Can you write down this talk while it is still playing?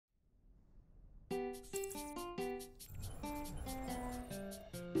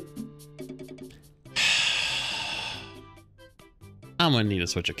I'm gonna need to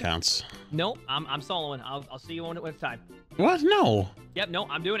switch accounts. Nope, I'm soloing. I'll see you on it with time. What? No. Yep, no,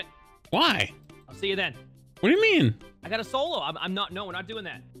 I'm doing it. Why? I'll see you then. What do you mean? I got a solo. I'm not. No, we're not doing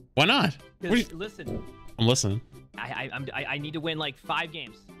that. Why not? Listen. I'm listening. I need to win like 5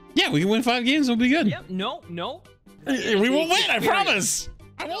 games. Yeah, we can win 5 games. We'll be good. Yep. No. We will win. I promise.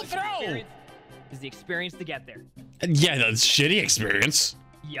 I won't throw. Is the experience to get there? Yeah, that's shitty experience.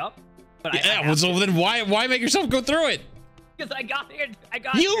 Yep. But yeah. Well, so then why make yourself go through it? Because I got here.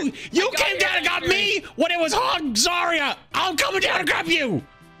 You came down and got me when it was Hog Zarya. I'm coming down to grab you.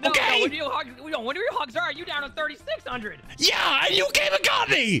 No, okay. No, when you Hog Zarya, you down to 3,600. Yeah, and you came and got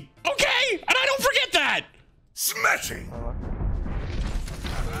me. Okay, and I don't forget that. Smashing.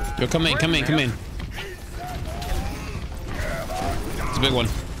 Yo, come in. It's a big one.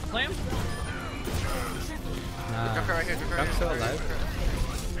 Slam. Right here, I'm still alive.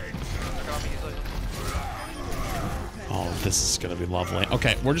 Oh, this is gonna be lovely.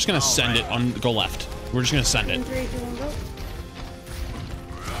 Okay, we're just gonna send it on. Go left. We're just gonna send it.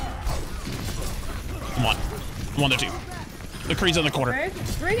 Come on, there too. The Creed's on the corner.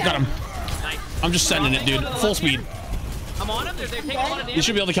 Got him. Nice. I'm just sending it, dude. Full speed. I'm on him. They're taking a lot of damage. You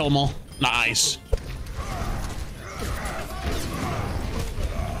should be able to kill them all. Nice.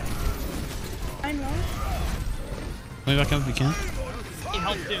 Maybe back up if you can. Need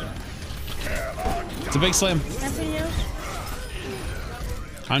help soon. It's a big slam.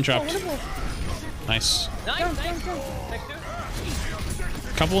 I'm trapped. Nice. Nice. Next two.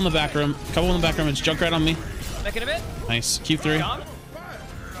 Couple in the back room. It's Junkrat on me. Back in a bit. Nice. Q3.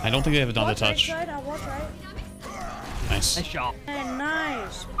 I don't think they have another touch. Nice. Nice shot.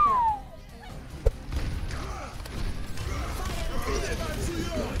 Nice.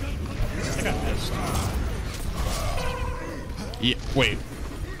 I got missed. Yeah, wait.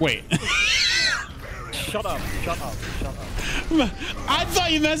 Shut up. I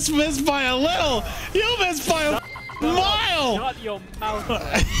thought you missed by a little. You missed by a mile. Shut your mouth.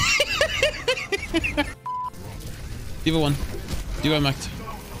 D.Va 1. D.Va mech.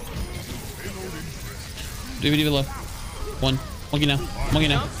 D.Va low. 1. Monkey now.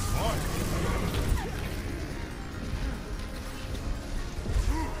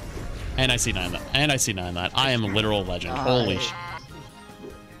 And I see 9 that. I am a literal legend. Holy sh.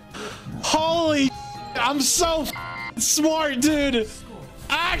 I'm so smart, dude.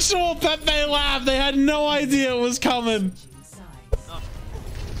 Actual Pepe laugh. They had no idea it was coming.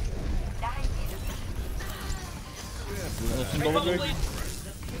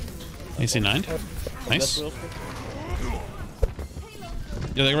 AC 9. Nice. Yeah,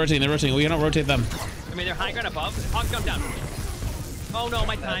 they're rotating. We cannot rotate them. I mean, they're high ground above. Hog jump down. Oh no,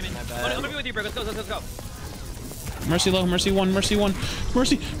 my timing. I'm gonna be with you, bro. Let's go. Mercy low. Mercy 1. Mercy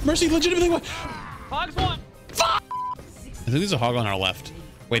legitimately 1. Hog's 1. Fuck! I think there's a hog on our left.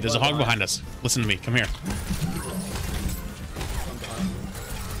 Wait, there's a hog behind us. Listen to me. Come here.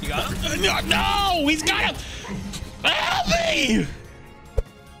 You got him? No! He's got him! Help me!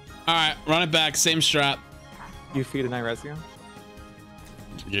 Alright, run it back. Same strap. You feed and I res you?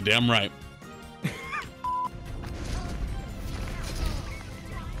 You're damn right.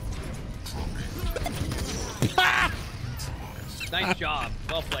 Nice job.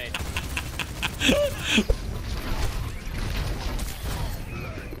 Well played.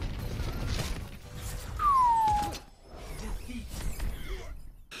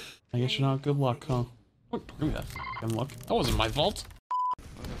 I guess you're not good luck, huh? Give me that fucking luck. That wasn't my fault.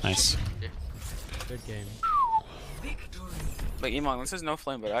 Nice. Good game. Like, Emongg, this is no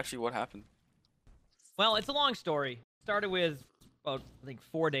flame, but actually what happened? Well, it's a long story. Started with about, I think,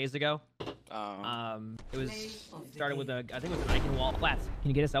 4 days ago. It was started with I think it was an Icon wall. Flats, can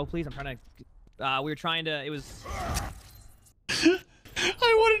you get us out, please? I'm trying to. We were trying to. It was. I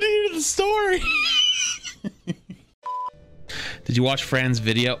wanted to hear the story. Did you watch Fran's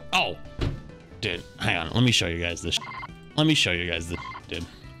video? Oh, dude, hang on. Let me show you guys this. Dude.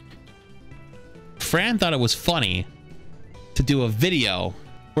 Fran thought it was funny to do a video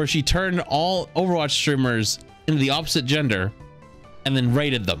where she turned all Overwatch streamers into the opposite gender and then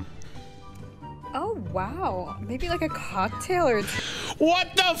rated them. Oh, wow. Maybe like a cocktail or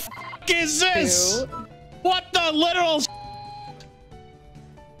What the f is this? two. What the literal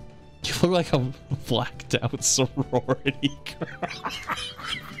You look like a blacked out sorority girl.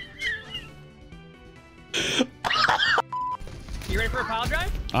 You ready for a pile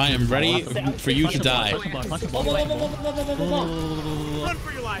drive? I am ready for you to die. Run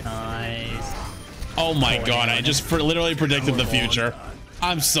for your life. Nice. Oh my god, I just literally predicted the future.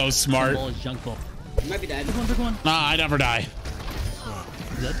 I'm so smart. You might be dead. Big one. Nah, I never die.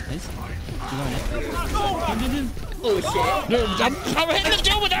 Is that nice? Oh shit. Dude, I'm hitting the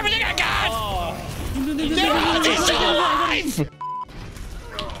dude with everything I got! Dude, he's still alive!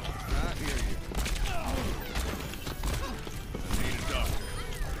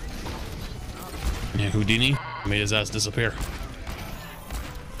 Yeah, Houdini made his ass disappear.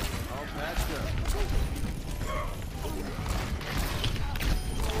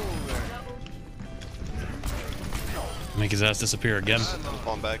 Make his ass disappear again.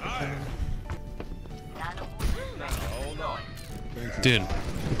 Falling back. Dude,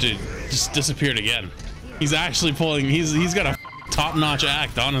 just disappeared again. He's actually pulling. He's got a top-notch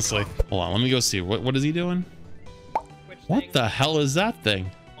act, honestly. Hold on, let me go see. What is he doing? What the hell is that thing?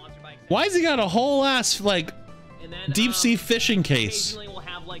 Why has he got a whole ass like deep sea fishing case? Occasionally we'll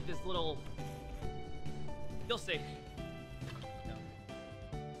have like this little. You'll see.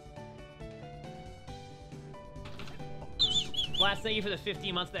 Last, thank you for the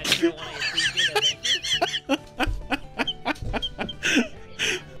 15 months that I want to appreciate it.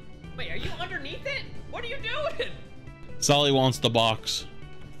 Wait, are you underneath it? What are you doing? Solly wants the box.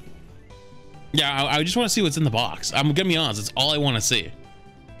 Yeah, I just want to see what's in the box. I'm gonna be honest, it's all I want to see.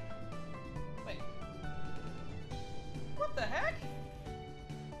 Wait. What the heck?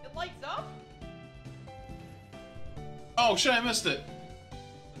 It lights up? Oh shit, I missed it.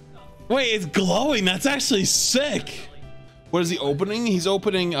 Wait, it's glowing. That's actually sick. What is he opening? He's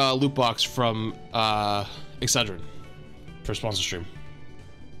opening a loot box from Excedrin for sponsor stream.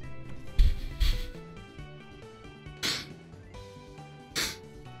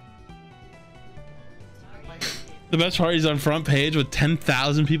 The best part, he's on front page with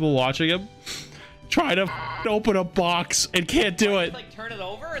 10,000 people watching him. Try to open a box and can't do it. Like turn it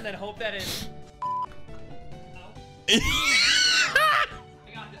over and then hope that it. I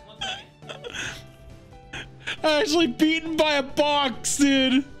got this. 1 second. Actually beaten by a box,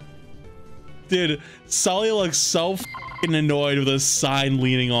 dude. Dude, Sully looks so fucking annoyed with a sign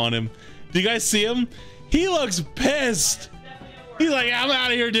leaning on him. Do you guys see him? He looks pissed. He's like, I'm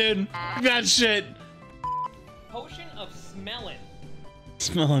out of here, dude. Fuck that shit. Potion of smelling.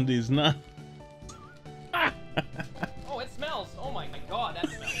 Smelling these nuts. Oh, it smells. Oh my god, that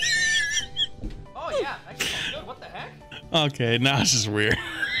smells. Oh yeah, that smells good. What the heck? Okay, now it's just weird.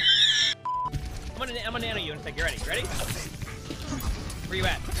 I'm gonna nano you in a sec. You ready? Ready? Where you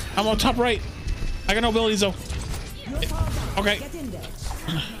at? I'm on top right. I got no abilities though. Okay.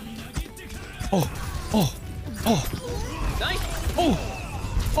 Oh. Nice.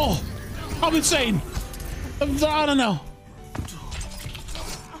 Oh. I'm insane. I don't know.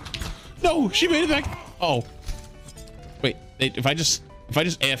 No, she made it back. Oh. Wait, if I just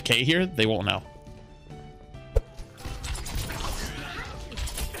AFK here, they won't know.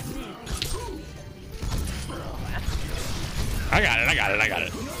 I got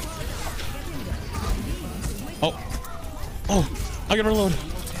it. Oh, I gotta reload.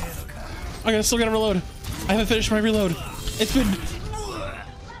 Still gotta reload. I haven't finished my reload. It's been...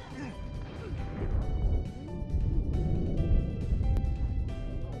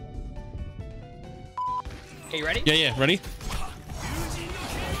 Okay, you ready? Yeah, ready?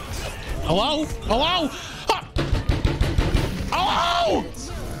 Hello? Hello? Ah! Hello?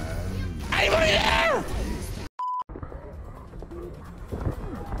 Anybody there?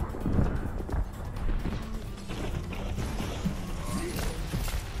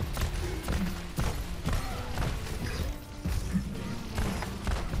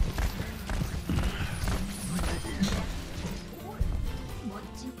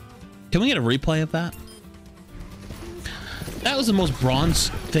 Can we get a replay of that? That was the most bronze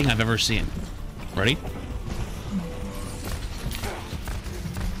thing I've ever seen. Ready?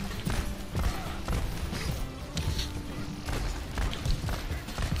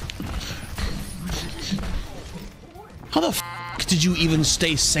 How the f did you even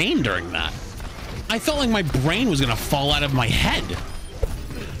stay sane during that? I felt like my brain was gonna fall out of my head.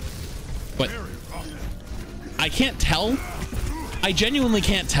 But I can't tell. I genuinely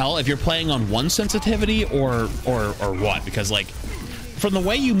can't tell if you're playing on one sensitivity or what, because like from the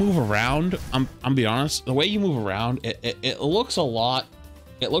way you move around, I'm be honest, the way you move around, it looks a lot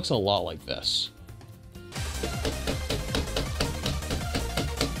like this.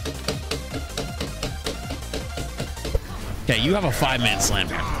 Okay, you have a 5-man slam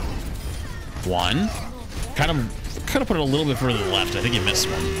here. One, kind of put it a little bit further to the left. I think you missed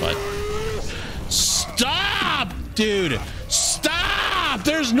one, but stop, dude. Stop!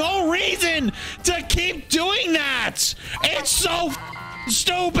 There's no reason to keep doing that! It's so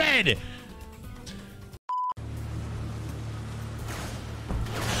stupid!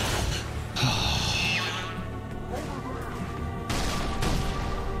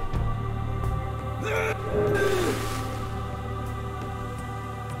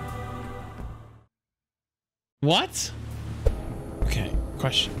 What? Okay,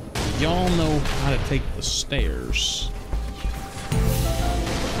 question. Y'all know how to take the stairs.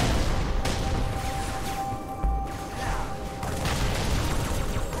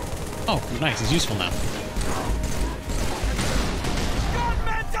 Oh, nice. It's useful now.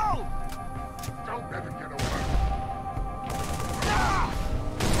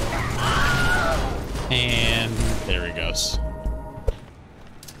 And there he goes.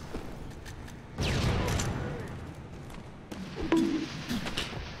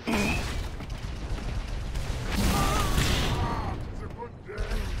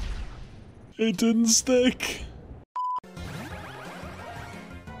 It didn't stick.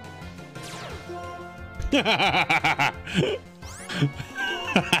 A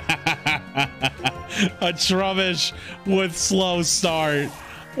Trubbish with slow start.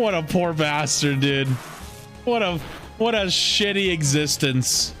 What a poor bastard, dude. What a shitty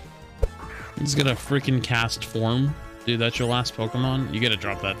existence. He's gonna freaking cast form. Dude, that's your last Pokemon? You gotta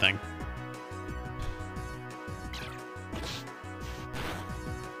drop that thing.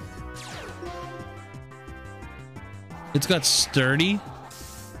 It's got sturdy.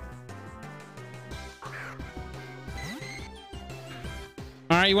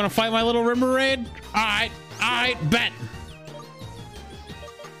 All right, you want to fight my little Rimmer Raid? All right, bet.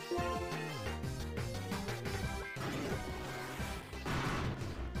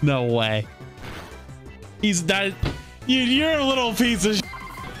 No way. He's that. You're a little piece of shit.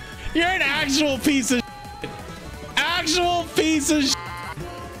 You're an actual piece of shit. Actual piece of shit.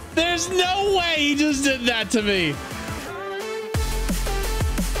 There's no way he just did that to me.